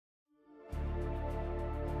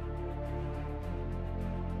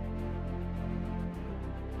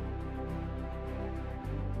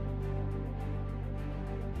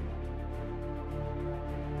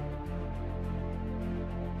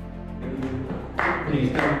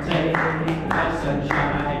Please don't take my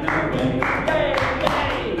sunshine away. Hey,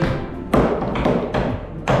 hey! Woo!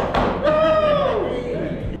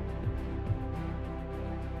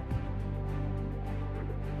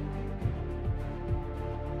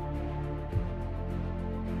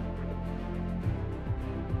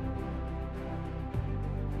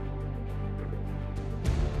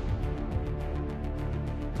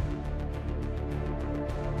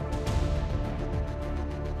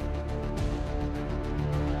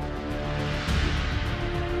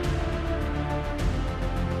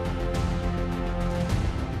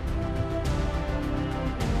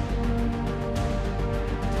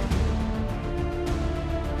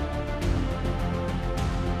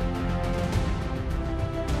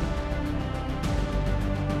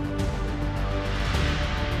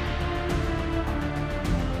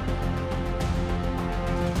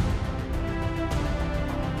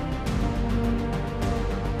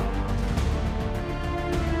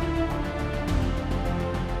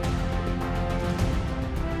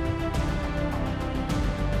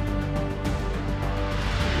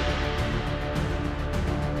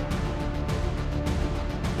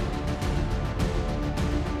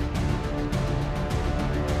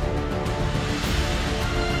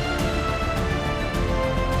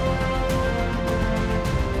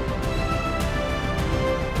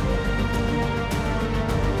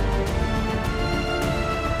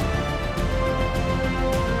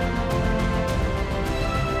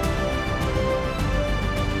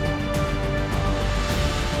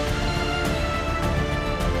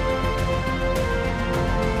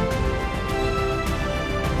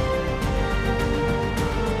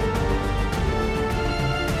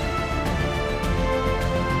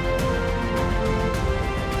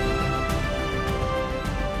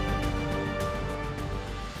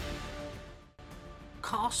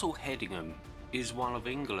 Castle Hedingham is one of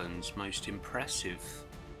England's most impressive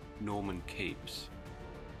Norman keeps,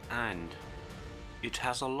 and it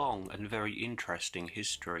has a long and very interesting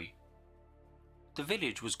history. The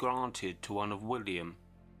village was granted to one of William,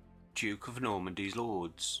 Duke of Normandy's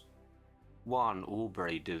lords, one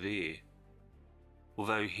Aubrey de Vere.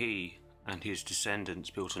 Although he and his descendants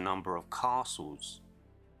built a number of castles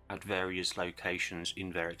at various locations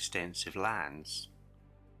in their extensive lands,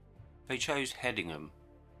 they chose Hedingham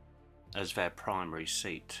as their primary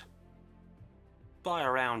seat. By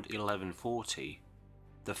around 1140,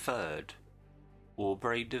 the third,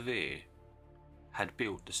 Aubrey de Vere, had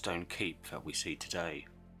built the stone keep that we see today.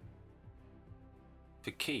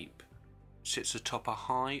 The keep sits atop a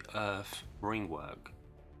high earth ringwork,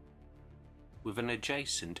 with an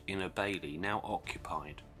adjacent inner bailey now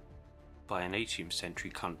occupied by an 18th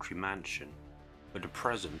century country mansion where the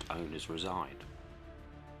present owners reside.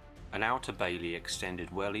 An outer bailey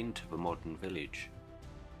extended well into the modern village,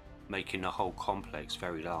 making the whole complex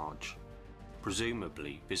very large.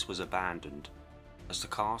 Presumably this was abandoned as the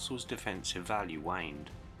castle's defensive value waned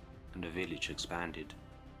and the village expanded.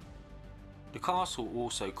 The castle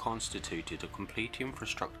also constituted a complete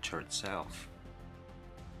infrastructure itself.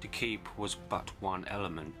 The keep was but one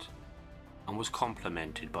element and was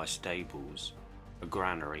complemented by stables, a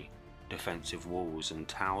granary, defensive walls and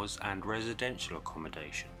towers, and residential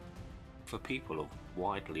accommodation for people of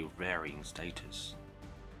widely varying status.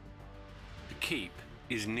 The keep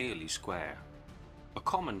is nearly square, a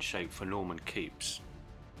common shape for Norman keeps.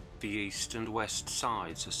 The east and west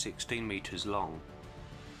sides are 16 metres long,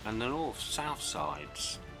 and the north-south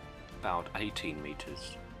sides about 18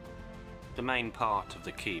 metres. The main part of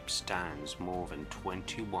the keep stands more than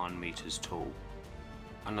 21 metres tall,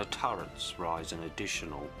 and the turrets rise an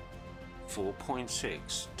additional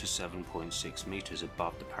 4.6 to 7.6 metres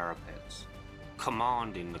above the parapets,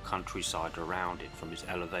 commanding the countryside around it from its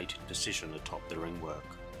elevated position atop the ringwork.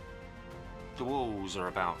 The walls are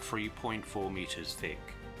about 3.4 metres thick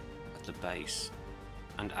at the base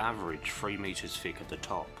and average 3 metres thick at the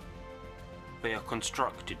top. They are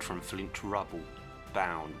constructed from flint rubble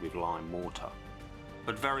bound with lime mortar,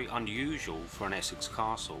 but very unusual for an Essex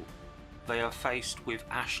castle. They are faced with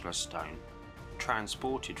ashlar stone,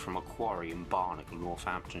 transported from a quarry in Barnet,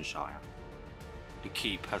 Northamptonshire. The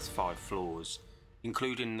keep has 5 floors,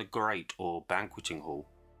 including the great or banqueting hall,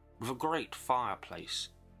 with a great fireplace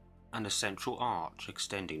and a central arch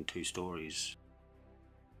extending 2 stories.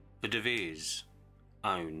 The de Veres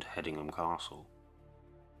owned Hedingham Castle.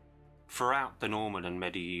 Throughout the Norman and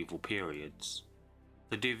medieval periods,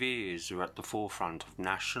 the de Veres were at the forefront of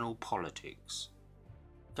national politics.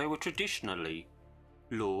 They were traditionally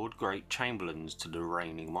Lord Great Chamberlains to the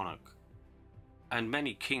reigning monarch, and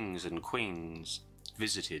many kings and queens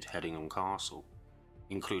visited Hedingham Castle,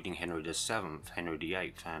 including Henry VII, Henry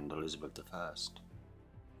VIII and Elizabeth I.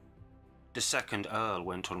 The second Earl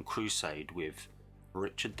went on crusade with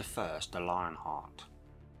Richard I the Lionheart,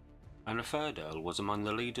 and the third Earl was among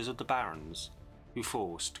the leaders of the barons who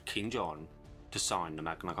forced King John to sign the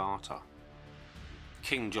Magna Carta.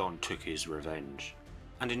 King John took his revenge,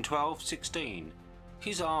 and in 1216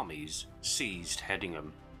 his armies seized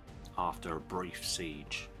Hedingham after a brief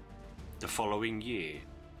siege. The following year,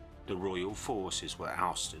 the royal forces were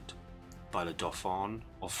ousted by the Dauphin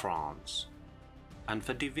of France, and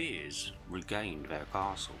the de Veres regained their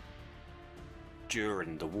castle.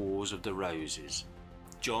 During the Wars of the Roses,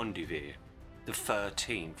 John de Vere, the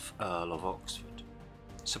 13th Earl of Oxford,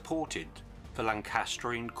 supported the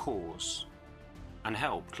Lancastrian cause and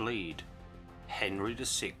helped lead Henry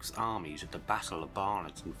VI's armies at the Battle of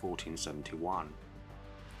Barnet in 1471.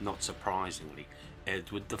 Not surprisingly,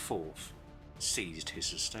 Edward IV seized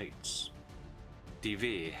his estates. De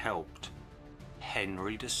Vere helped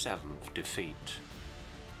Henry VII defeat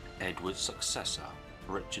Edward's successor,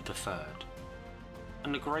 Richard III,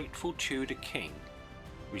 and the grateful Tudor king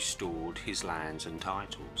restored his lands and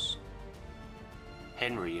titles.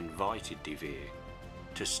 Henry invited de Vere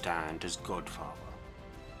to stand as godfather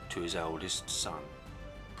to his eldest son,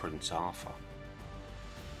 Prince Arthur.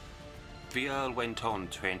 The Earl went on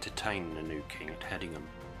to entertain the new king at Hedingham,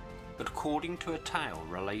 but according to a tale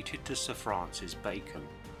related to Sir Francis Bacon,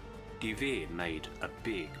 de Vere made a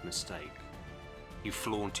big mistake. He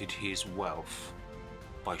flaunted his wealth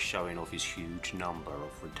by showing off his huge number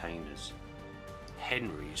of retainers.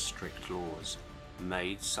 Henry's strict laws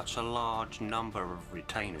made such a large number of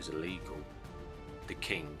retainers illegal. The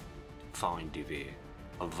king fined de Vere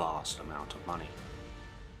a vast amount of money.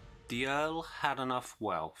 The Earl had enough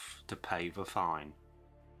wealth to pay the fine,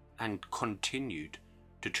 and continued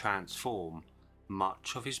to transform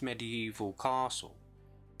much of his medieval castle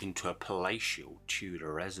into a palatial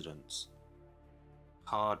Tudor residence.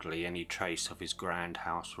 Hardly any trace of his grand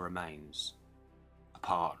house remains,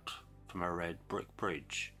 apart from a red brick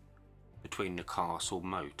bridge between the castle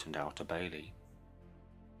moat and Outer Bailey.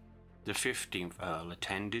 The 15th Earl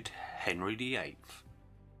attended Henry VIII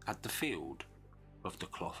at the Field of the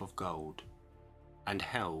Cloth of Gold, and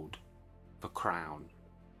held the crown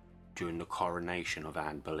during the coronation of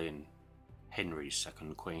Anne Boleyn, Henry's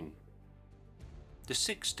second queen. The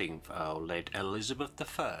 16th Earl led Elizabeth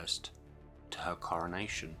I to her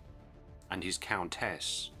coronation, and his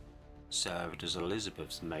countess served as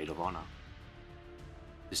Elizabeth's maid of honour.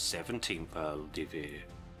 The 17th Earl de Vere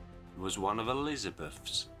was one of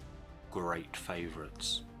Elizabeth's great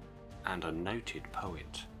favourites and a noted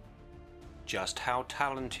poet. Just how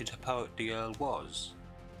talented a poet the Earl was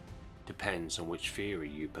depends on which theory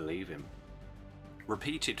you believe in.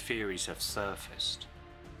 Repeated theories have surfaced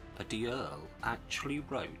that the Earl actually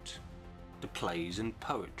wrote the plays and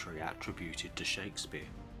poetry attributed to Shakespeare.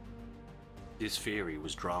 This theory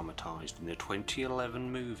was dramatised in the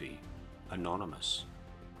 2011 movie Anonymous,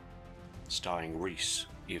 starring Rhys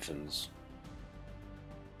Ifans.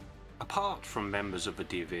 Apart from members of the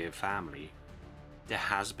de Vere family, there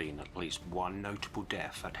has been at least one notable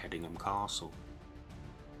death at Hedingham Castle.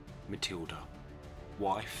 Matilda,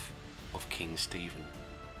 wife of King Stephen.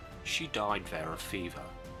 She died there of fever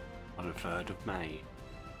on the 3rd of May,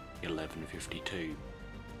 1152.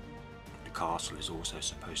 The castle is also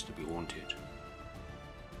supposed to be haunted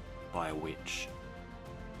by a witch,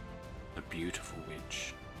 a beautiful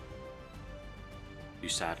witch, who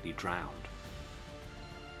sadly drowned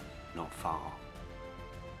not far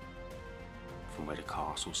from where the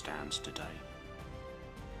castle stands today.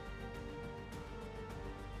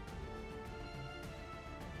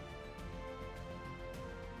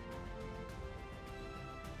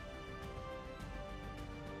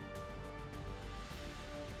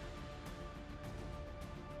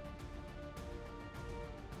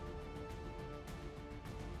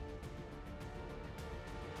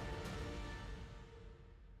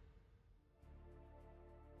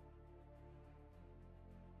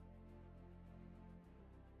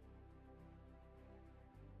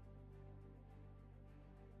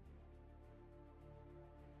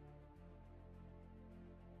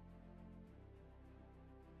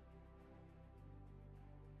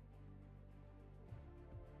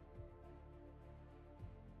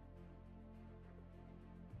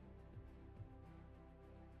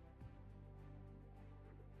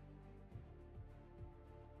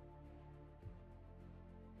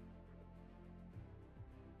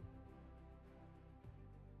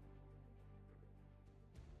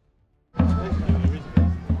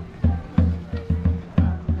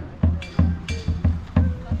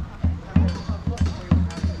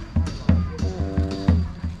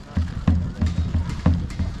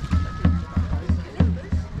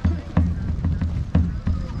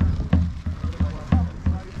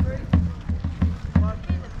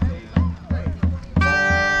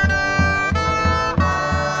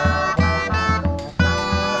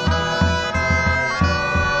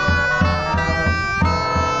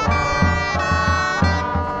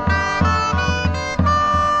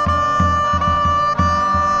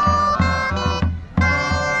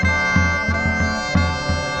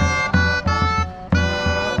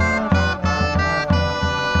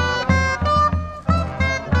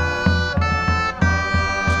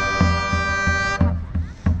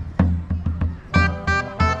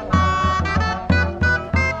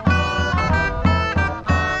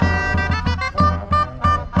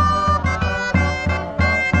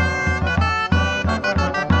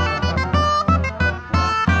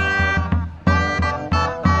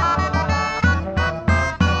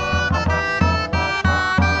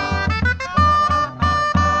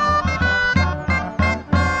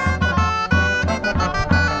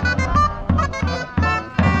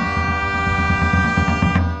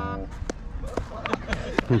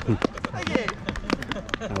 Thank you.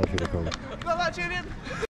 That was really cool. Got that,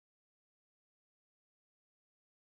 Julian?